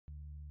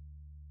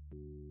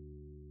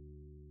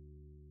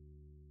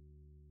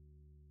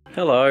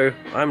Hello,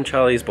 I'm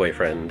Charlie's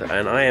boyfriend,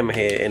 and I am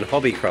here in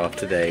Hobbycraft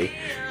today.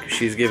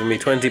 She's given me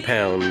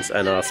 £20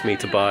 and asked me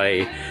to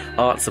buy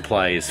art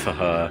supplies for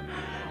her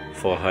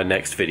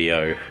next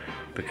video,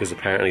 because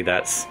apparently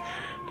that's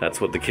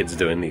what the kids are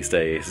doing these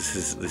days.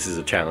 This is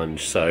a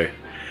challenge, so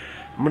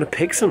I'm gonna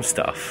pick some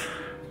stuff.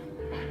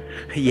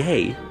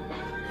 Yay!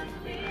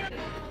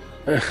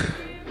 I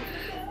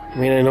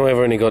mean, I know I've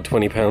only got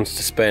 £20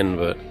 to spend,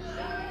 but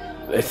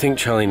I think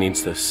Charlie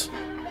needs this.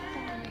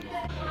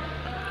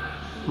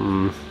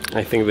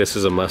 I think this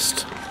is a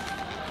must.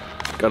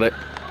 Gotta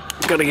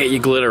get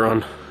your glitter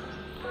on.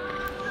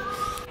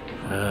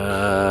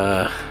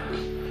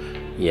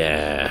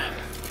 Yeah.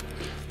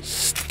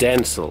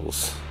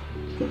 Stencils.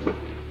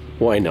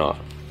 Why not?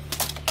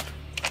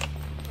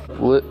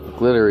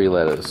 Glittery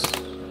letters.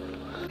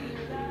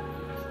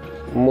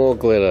 More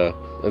glitter.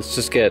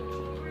 Let's get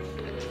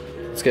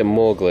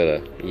more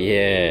glitter.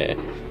 Yeah.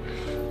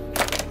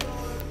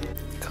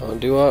 Can't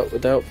do art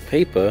without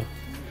paper.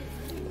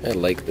 I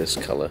like this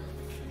color.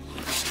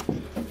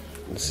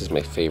 This is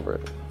my favorite.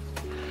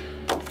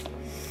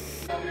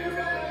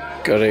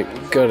 Gotta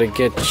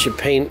get your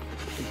paint.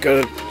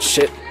 Gotta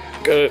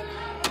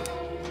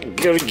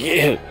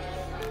get.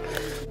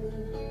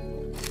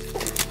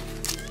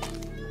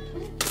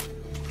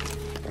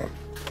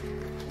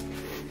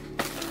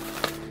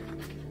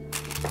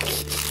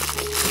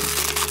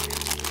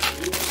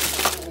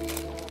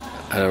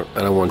 I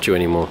don't want you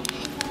anymore.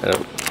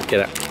 Get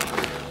out.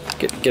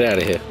 Get out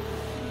of here.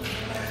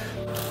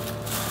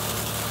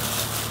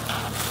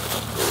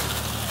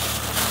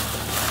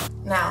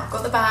 Now, I've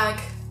got the bag.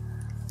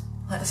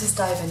 Let's just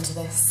dive into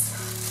this.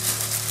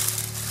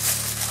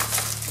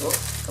 Oh,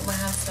 got my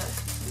hand stuck.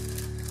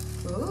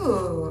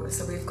 Ooh,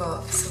 so we've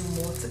got some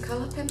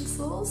watercolour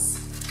pencils.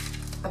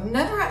 I've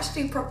never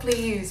actually properly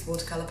used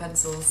watercolour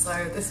pencils, so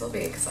this will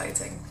be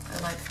exciting. I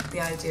like the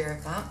idea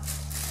of that.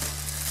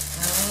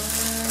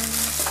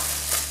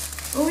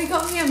 Oh, we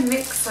got me a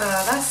mixer.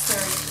 That's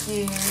very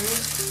cute.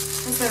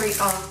 That's very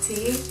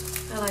arty.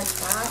 I like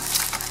that.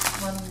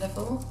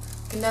 Wonderful.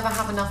 You can never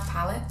have enough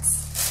palettes.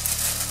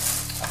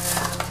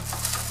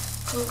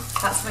 Cool.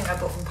 That's something I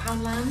bought from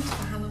Poundland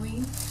for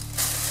Halloween.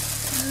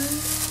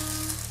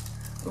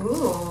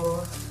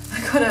 Ooh, I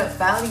got a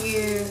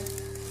value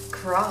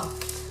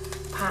craft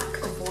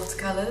pack of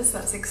watercolours.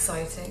 That's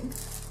exciting.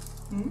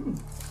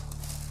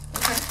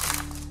 Okay.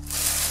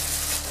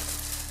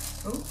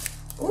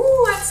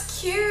 Ooh,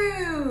 that's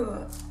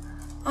cute.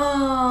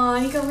 Oh,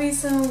 he got me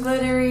some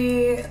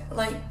glittery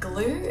like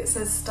glue. It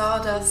says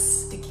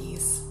Stardust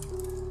stickies.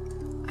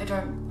 I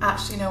don't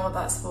actually know what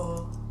that's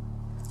for,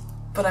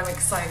 but I'm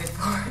excited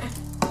for it.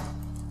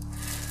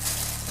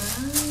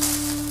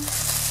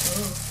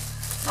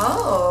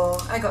 Oh,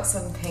 I got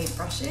some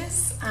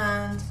paintbrushes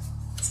and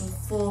some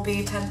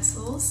 4B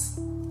pencils,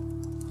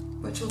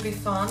 which will be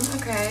fun.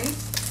 Okay,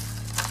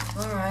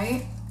 all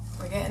right,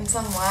 we're getting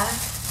somewhere.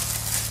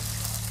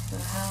 The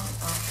hell?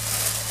 Oh,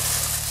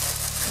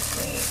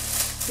 wait.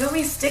 You want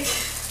me stick?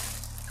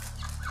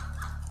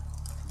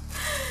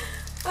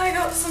 I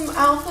got some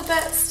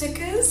alphabet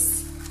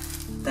stickers.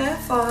 They're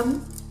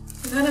fun.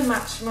 They kind of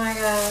match my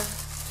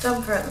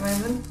jumper at the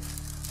moment.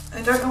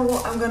 I don't know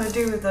what I'm going to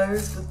do with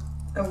those, but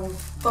I will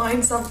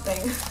find something.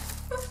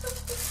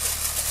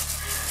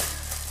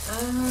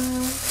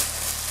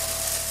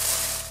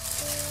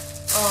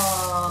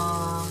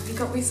 Oh, he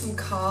got me some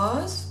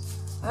cards.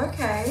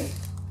 Okay.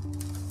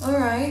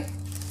 Alright.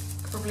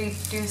 Probably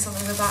do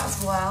something with that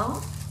as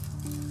well.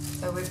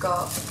 So we've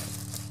got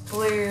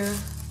blue,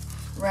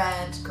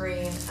 red,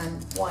 green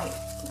and white.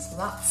 So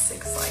that's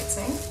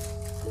exciting.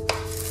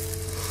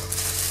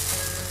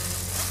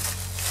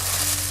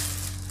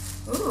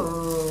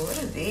 Ooh, what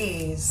are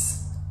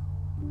these?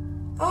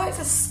 Oh, it's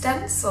a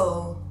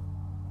stencil.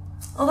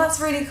 Oh, that's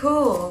really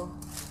cool.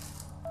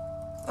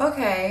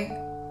 Okay,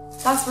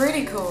 that's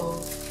really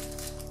cool.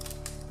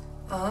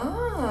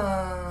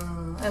 Ah,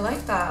 I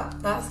like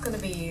that. That's gonna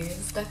be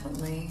used,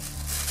 definitely.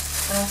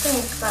 And I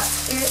think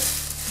that's it.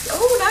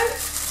 Oh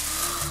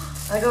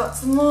no! I got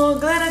some more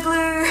glitter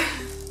glue.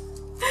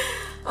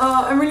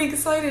 Oh, I'm really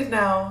excited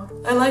now.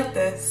 I like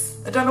this.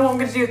 I don't know what I'm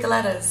gonna do with the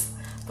letters,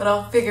 but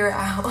I'll figure it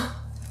out.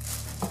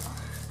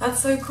 That's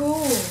so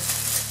cool.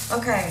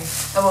 Okay,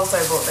 I've also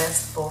bought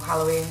this for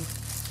Halloween.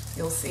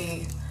 You'll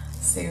see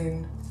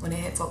soon when it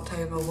hits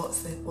October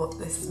what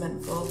this is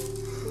meant for.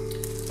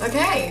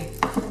 Okay,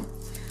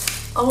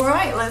 all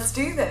right, let's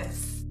do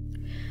this.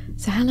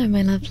 So hello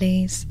my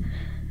lovelies.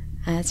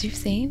 As you've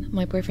seen,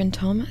 my boyfriend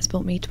Tom has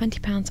bought me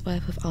 £20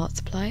 worth of art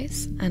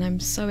supplies and I'm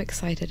so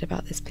excited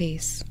about this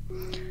piece.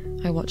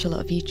 I watch a lot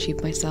of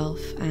YouTube myself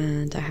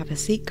and I have a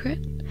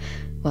secret,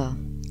 well,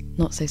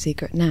 not so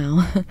secret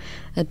now,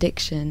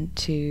 addiction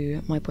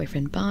to my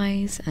boyfriend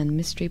buys and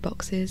mystery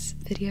boxes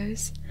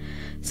videos.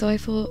 So I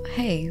thought,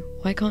 hey,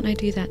 why can't I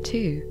do that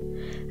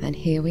too? And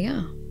here we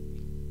are.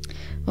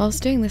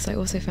 Whilst doing this, I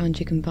also found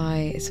you can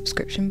buy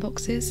subscription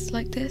boxes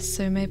like this,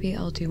 so maybe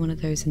I'll do one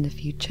of those in the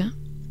future.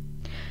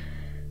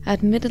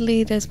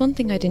 Admittedly, there's one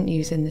thing I didn't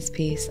use in this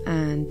piece,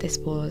 and this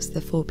was the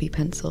 4B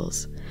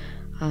pencils.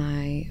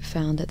 I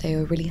found that they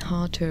were really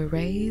hard to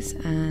erase,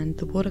 and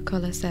the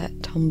watercolour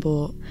set Tom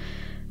bought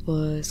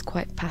was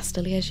quite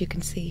pastel-y, as you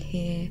can see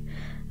here,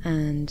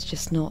 and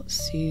just not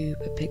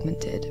super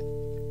pigmented.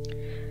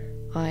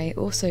 I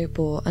also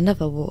bought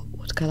another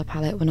watercolour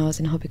palette when I was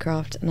in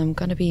Hobbycraft, and I'm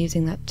going to be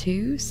using that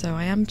too, so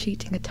I am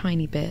cheating a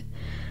tiny bit.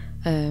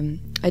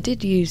 I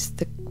did use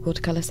the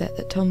watercolour set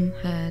that Tom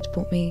had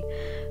bought me,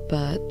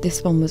 but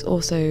this one was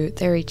also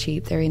very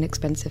cheap, very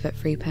inexpensive at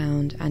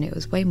 £3, and it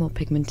was way more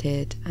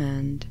pigmented,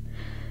 and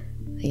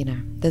you know,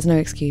 there's no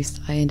excuse,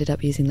 I ended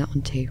up using that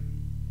one too.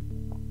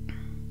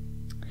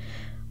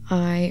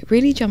 I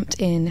really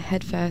jumped in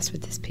headfirst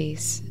with this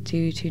piece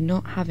due to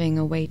not having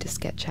a way to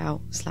sketch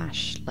out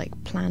 /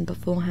 like plan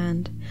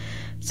beforehand,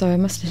 so I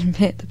must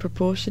admit the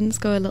proportions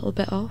go a little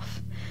bit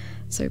off,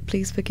 so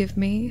please forgive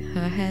me.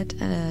 Her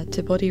head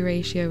to body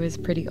ratio is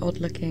pretty odd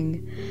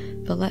looking,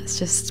 but let's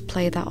just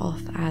play that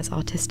off as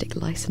artistic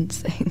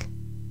licensing.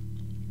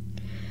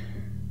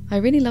 I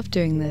really love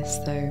doing this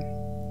though,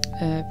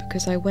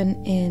 because I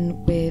went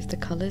in with the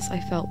colours I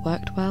felt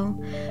worked well,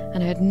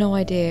 and I had no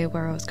idea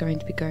where I was going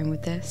to be going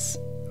with this.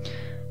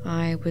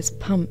 I was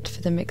pumped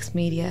for the mixed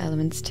media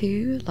elements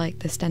too, like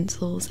the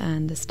stencils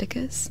and the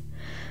stickers.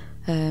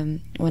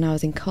 When I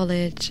was in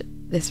college,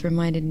 this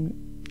reminded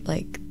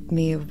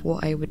me of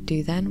what I would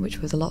do then, which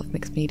was a lot of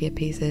mixed media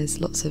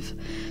pieces, lots of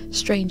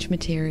strange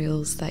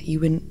materials that you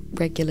wouldn't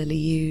regularly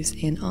use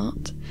in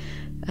art,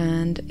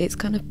 and it's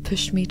kind of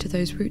pushed me to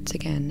those roots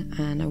again,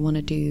 and I want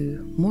to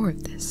do more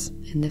of this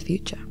in the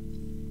future.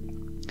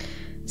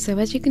 So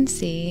as you can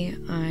see,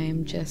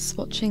 I'm just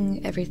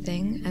swatching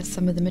everything as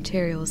some of the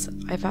materials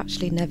I've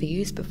actually never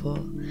used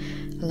before,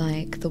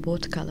 like the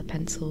watercolour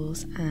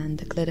pencils and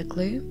the glitter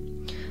glue.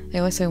 I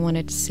also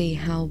wanted to see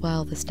how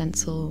well the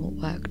stencil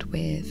worked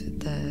with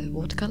the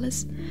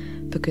watercolours,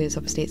 because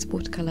obviously it's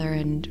watercolour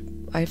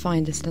and I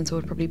find the stencil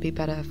would probably be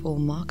better for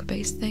marker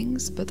based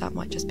things, but that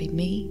might just be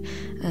me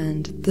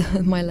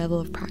and my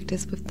level of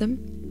practice with them.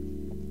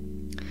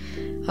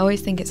 I always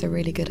think it's a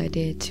really good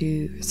idea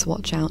to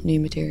swatch out new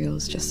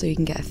materials just so you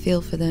can get a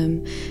feel for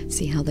them,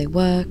 see how they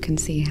work and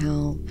see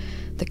how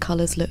the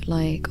colours look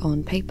like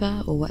on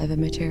paper or whatever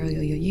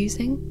material you're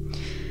using.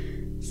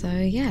 So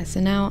yeah, so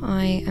now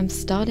I am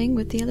starting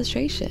with the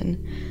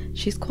illustration.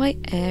 She's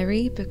quite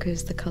airy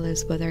because the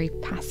colours were very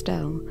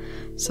pastel,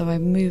 so I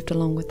moved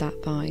along with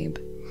that vibe.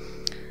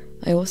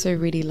 I also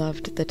really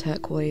loved the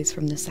turquoise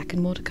from the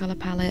second watercolour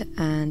palette,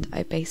 and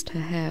I based her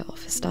hair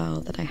off a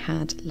style that I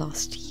had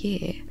last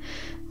year,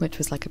 which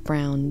was like a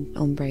brown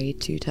ombre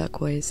to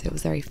turquoise. It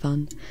was very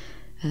fun,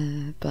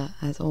 but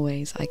as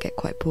always I get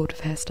quite bored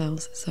of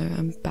hairstyles, so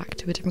I'm back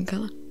to a different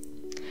colour.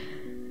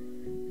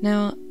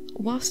 Now,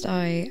 whilst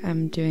I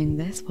am doing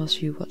this,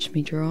 whilst you watch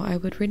me draw, I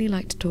would really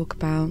like to talk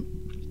about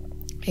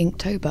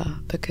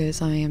Inktober,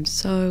 because I am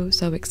so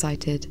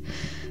excited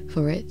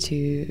for it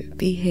to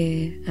be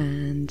here,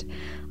 and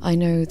I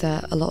know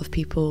that a lot of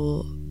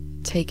people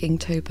take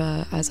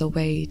Inktober as a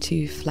way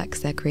to flex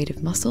their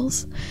creative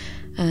muscles,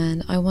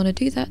 and I want to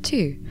do that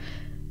too.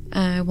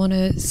 I want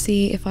to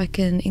see if I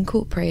can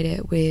incorporate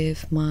it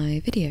with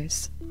my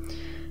videos.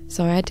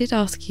 So I did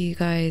ask you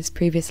guys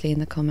previously in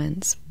the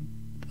comments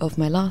of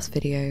my last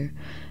video,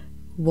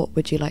 what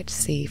would you like to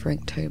see for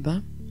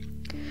Inktober?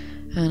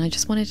 And I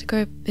just wanted to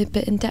go a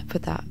bit in depth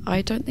with that.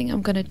 I don't think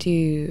I'm going to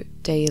do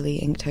daily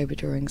Inktober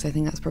drawings. I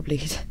think that's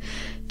probably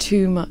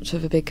too much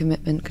of a big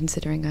commitment,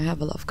 considering I have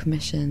a lot of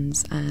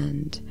commissions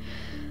and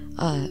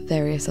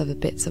various other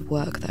bits of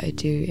work that I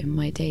do in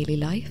my daily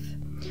life.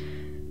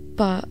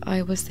 But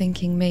I was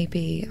thinking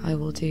maybe I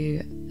will do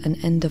an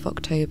end of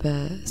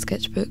October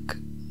sketchbook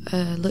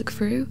look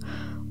through,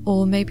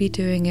 or maybe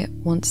doing it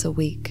once a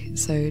week,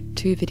 so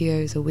 2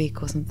 videos a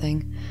week or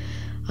something.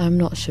 I'm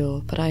not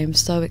sure, but I am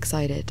so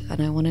excited,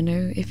 and I want to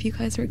know if you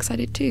guys are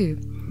excited too.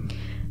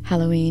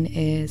 Halloween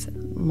is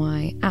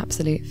my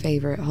absolute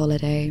favourite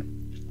holiday,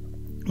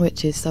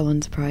 which is so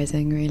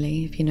unsurprising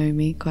really, if you know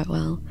me quite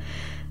well.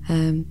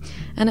 And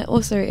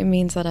it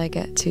means that I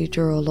get to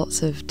draw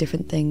lots of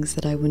different things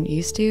that I wouldn't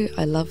used to.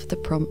 I love the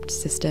prompt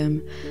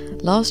system.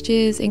 Last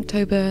year's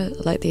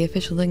Inktober, like the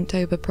official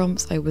Inktober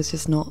prompts, I was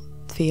just not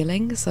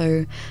feeling,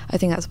 so I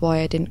think that's why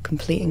I didn't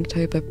complete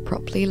Inktober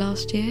properly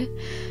last year.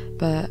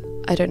 But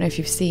I don't know if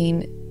you've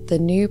seen the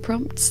new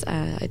prompts.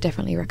 I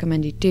definitely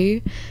recommend you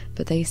do,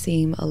 but they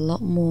seem a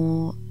lot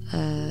more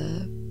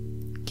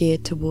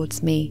geared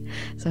towards me,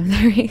 so I'm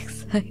very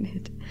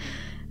excited.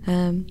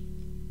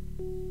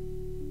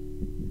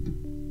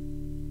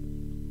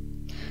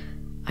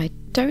 I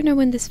don't know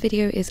when this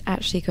video is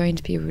actually going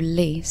to be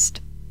released,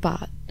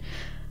 but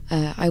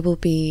I will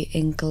be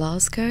in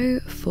Glasgow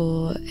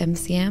for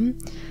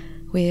MCM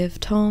with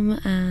Tom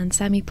and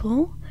Sammy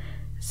Paul.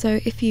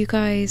 So if you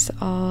guys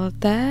are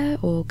there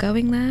or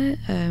going there,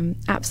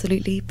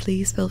 absolutely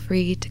please feel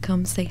free to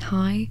come say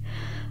hi.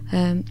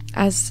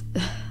 As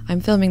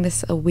I'm filming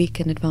this a week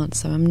in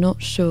advance, so I'm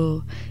not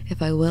sure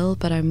if I will,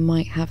 but I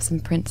might have some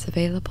prints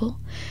available,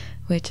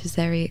 which is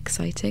very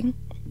exciting.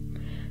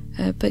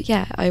 But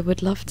yeah, I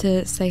would love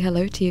to say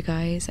hello to you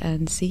guys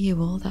and see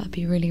you all. That'd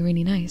be really,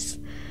 really nice.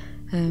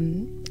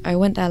 I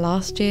went there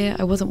last year.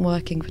 I wasn't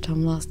working for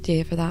Tom last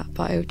year for that,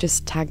 but I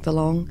just tagged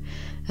along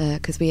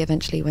because we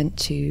eventually went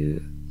to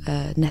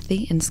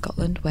Nethy in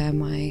Scotland, where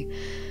my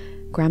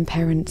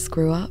grandparents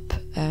grew up.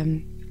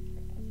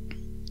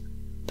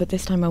 But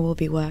this time I will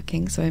be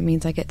working, so it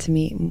means I get to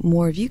meet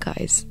more of you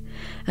guys.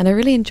 And I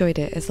really enjoyed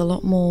it. It's a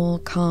lot more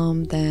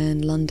calm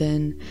than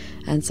London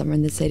and Summer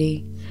in the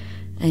City.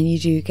 And you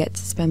do get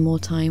to spend more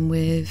time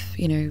with,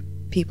 you know,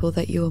 people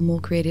that you are more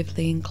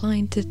creatively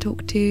inclined to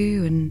talk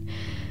to, and,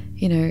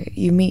 you know,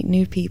 you meet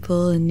new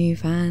people and new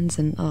fans,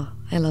 and oh,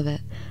 I love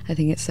it. I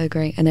think it's so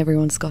great. And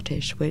everyone's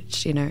Scottish,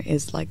 which, you know,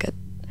 is like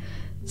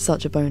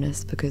such a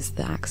bonus because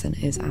the accent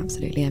is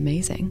absolutely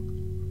amazing.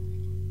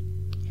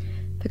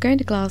 But going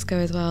to Glasgow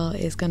as well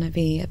is going to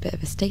be a bit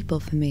of a staple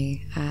for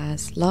me,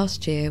 as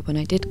last year when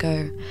I did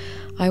go,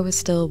 I was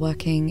still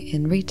working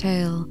in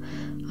retail.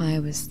 I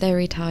was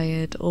very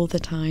tired all the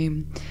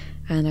time,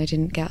 and I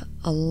didn't get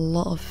a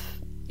lot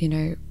of, you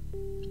know,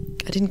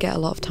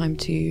 time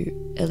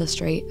to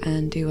illustrate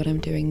and do what I'm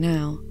doing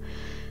now.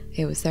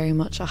 It was very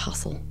much a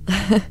hustle.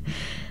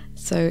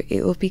 So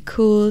it will be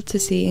cool to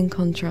see in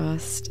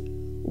contrast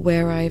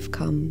where I've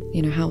come,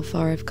 you know, how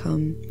far I've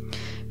come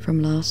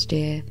from last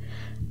year.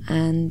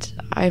 And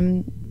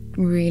I'm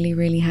really,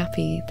 really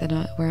happy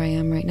that where I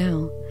am right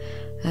now.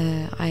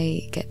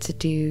 I get to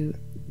do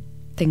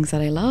things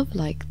that I love,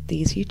 like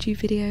these YouTube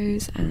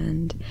videos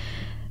and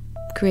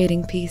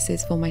creating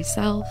pieces for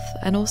myself,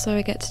 and also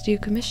I get to do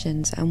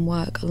commissions and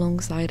work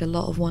alongside a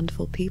lot of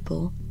wonderful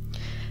people,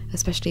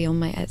 especially on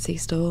my Etsy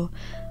store.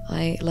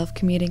 I love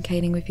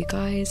communicating with you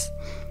guys,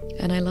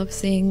 and I love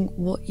seeing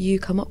what you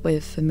come up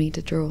with for me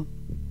to draw.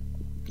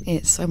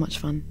 It's so much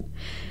fun.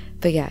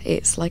 But yeah,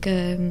 it's like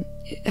I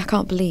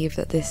can't believe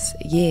that this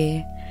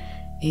year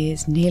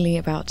is nearly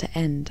about to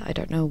end. I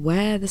don't know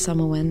where the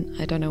summer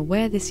went. I don't know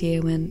where this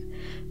year went.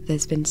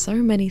 There's been so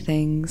many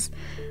things,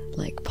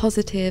 like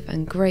positive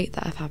and great,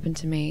 that have happened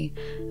to me,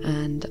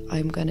 and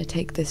I'm going to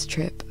take this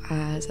trip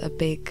as a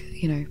big,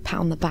 you know, pat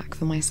on the back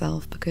for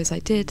myself, because I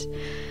did,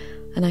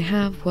 and I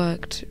have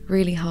worked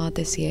really hard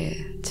this year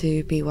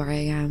to be where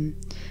I am,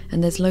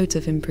 and there's loads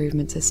of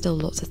improvements. There's still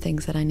lots of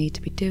things that I need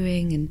to be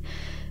doing and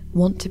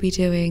want to be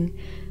doing,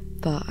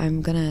 but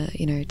I'm gonna,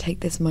 you know,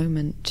 take this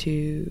moment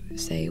to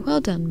say,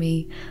 well done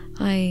me.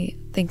 I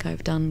think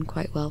I've done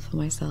quite well for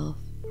myself.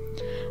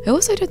 I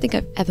also don't think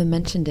I've ever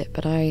mentioned it,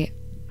 but I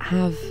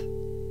have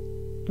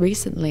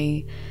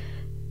recently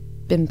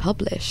been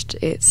published.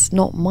 It's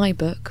not my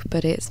book,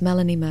 but it's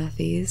Melanie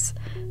Murphy's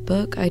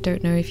book. I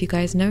don't know if you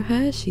guys know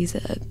her. She's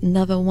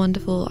another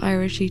wonderful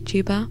Irish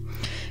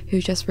YouTuber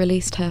who just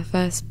released her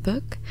first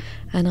book,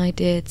 and I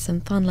did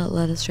some fun little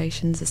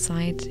illustrations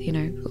aside, you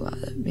know,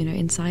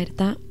 inside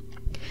that.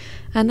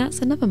 And that's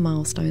another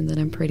milestone that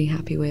I'm pretty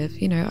happy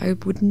with. You know, I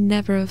would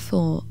never have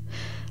thought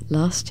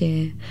last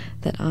year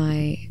that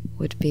I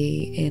would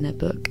be in a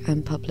book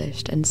and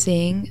published, and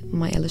seeing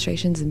my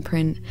illustrations in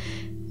print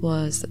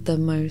was the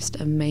most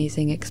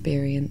amazing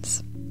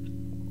experience.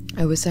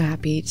 I was so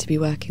happy to be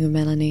working with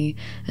Melanie,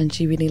 and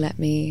she really let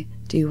me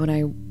do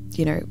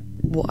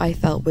what I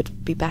felt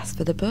would be best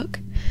for the book.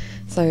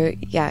 So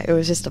yeah, it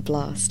was just a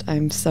blast.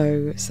 I'm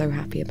so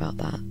happy about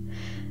that.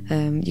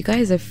 You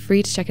guys are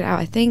free to check it out.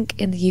 I think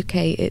in the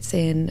UK it's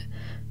in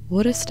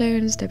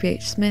Waterstones,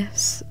 WH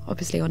Smith's,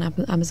 obviously on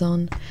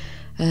Amazon,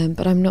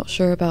 but I'm not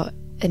sure about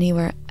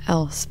anywhere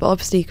else, but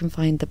obviously you can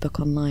find the book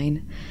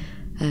online.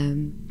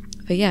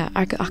 But yeah,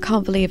 I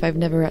can't believe I've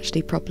never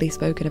actually properly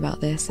spoken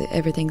about this.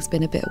 Everything's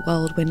been a bit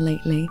whirlwind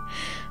lately,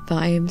 but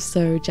I am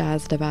so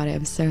jazzed about it.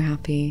 I'm so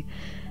happy,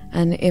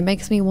 and it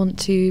makes me want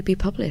to be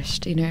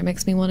published. You know, it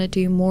makes me want to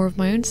do more of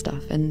my own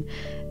stuff and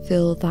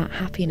feel that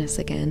happiness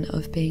again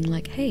of being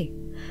like, hey,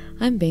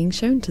 I'm being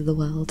shown to the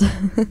world.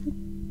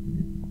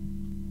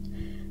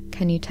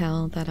 Can you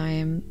tell that I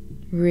am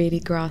really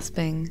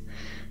grasping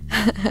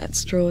at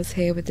straws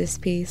here with this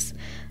piece?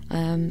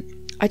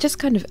 I just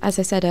kind of, as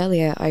I said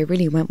earlier, I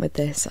really went with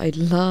this. I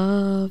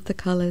love the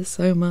colours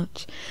so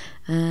much,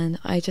 and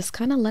I just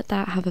kind of let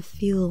that have a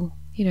feel,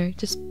 you know,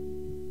 just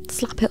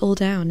slap it all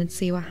down and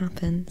see what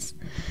happens.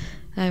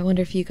 I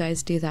wonder if you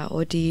guys do that,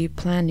 or do you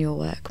plan your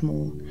work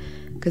more?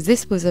 Because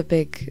this was a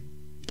big,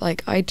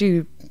 like, I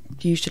do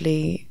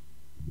usually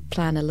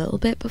plan a little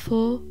bit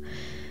before,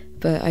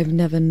 but I've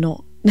never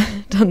not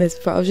done this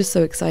before. I was just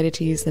so excited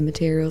to use the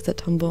materials that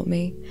Tom bought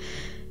me.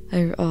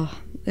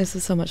 This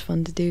was so much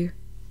fun to do.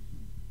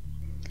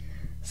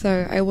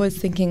 So I was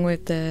thinking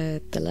with the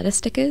letter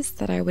stickers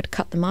that I would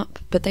cut them up,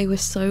 but they were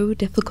so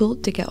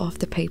difficult to get off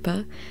the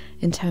paper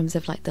in terms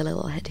of like the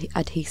little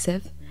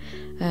adhesive.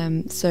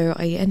 So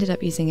I ended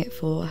up using it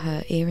for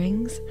her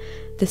earrings.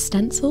 The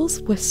stencils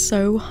were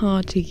so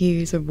hard to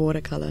use with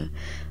watercolour.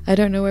 I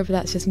don't know whether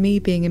that's just me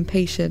being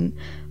impatient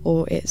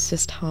or it's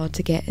just hard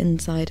to get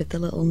inside of the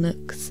little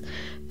nooks,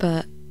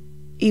 but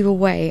either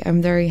way,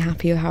 I'm very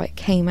happy with how it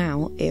came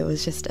out. It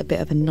was just a bit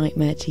of a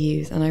nightmare to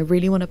use, and I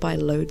really want to buy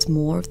loads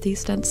more of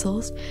these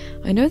stencils.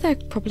 I know they're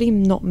probably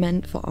not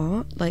meant for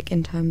art, like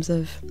in terms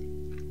of,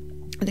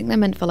 I think they're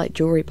meant for like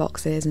jewelry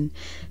boxes and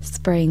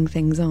spraying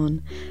things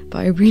on, but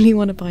I really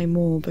want to buy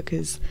more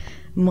because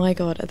my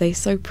god, are they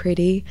so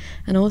pretty.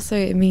 And also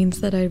it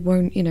means that I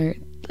won't, you know,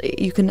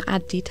 you can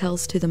add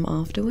details to them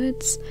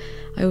afterwards.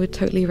 I would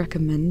totally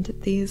recommend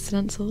these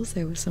stencils,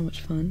 they were so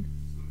much fun.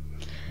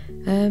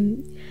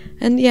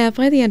 And yeah,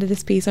 by the end of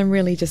this piece I'm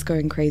really just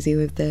going crazy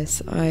with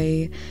this.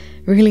 I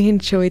really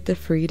enjoyed the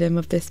freedom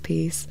of this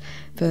piece,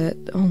 but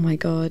oh my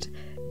god,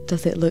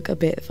 does it look a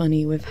bit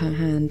funny with her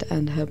hand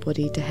and her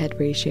body to head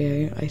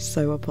ratio. I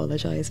so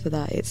apologise for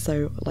that, it's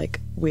so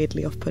like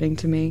weirdly off-putting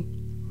to me.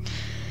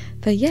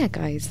 But yeah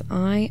guys,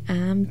 I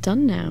am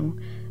done now.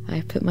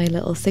 I've put my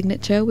little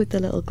signature with the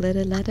little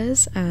glitter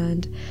letters,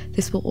 and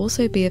this will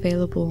also be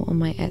available on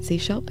my Etsy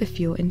shop if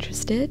you're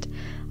interested.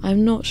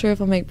 I'm not sure if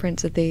I'll make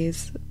prints of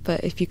these,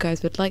 but if you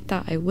guys would like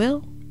that, I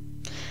will.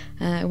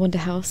 I wonder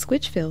how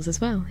Squidge feels as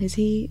well. Is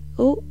he...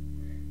 oh,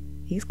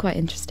 he's quite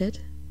interested.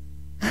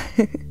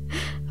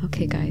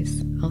 Okay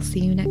guys, I'll see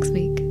you next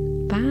week.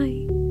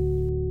 Bye!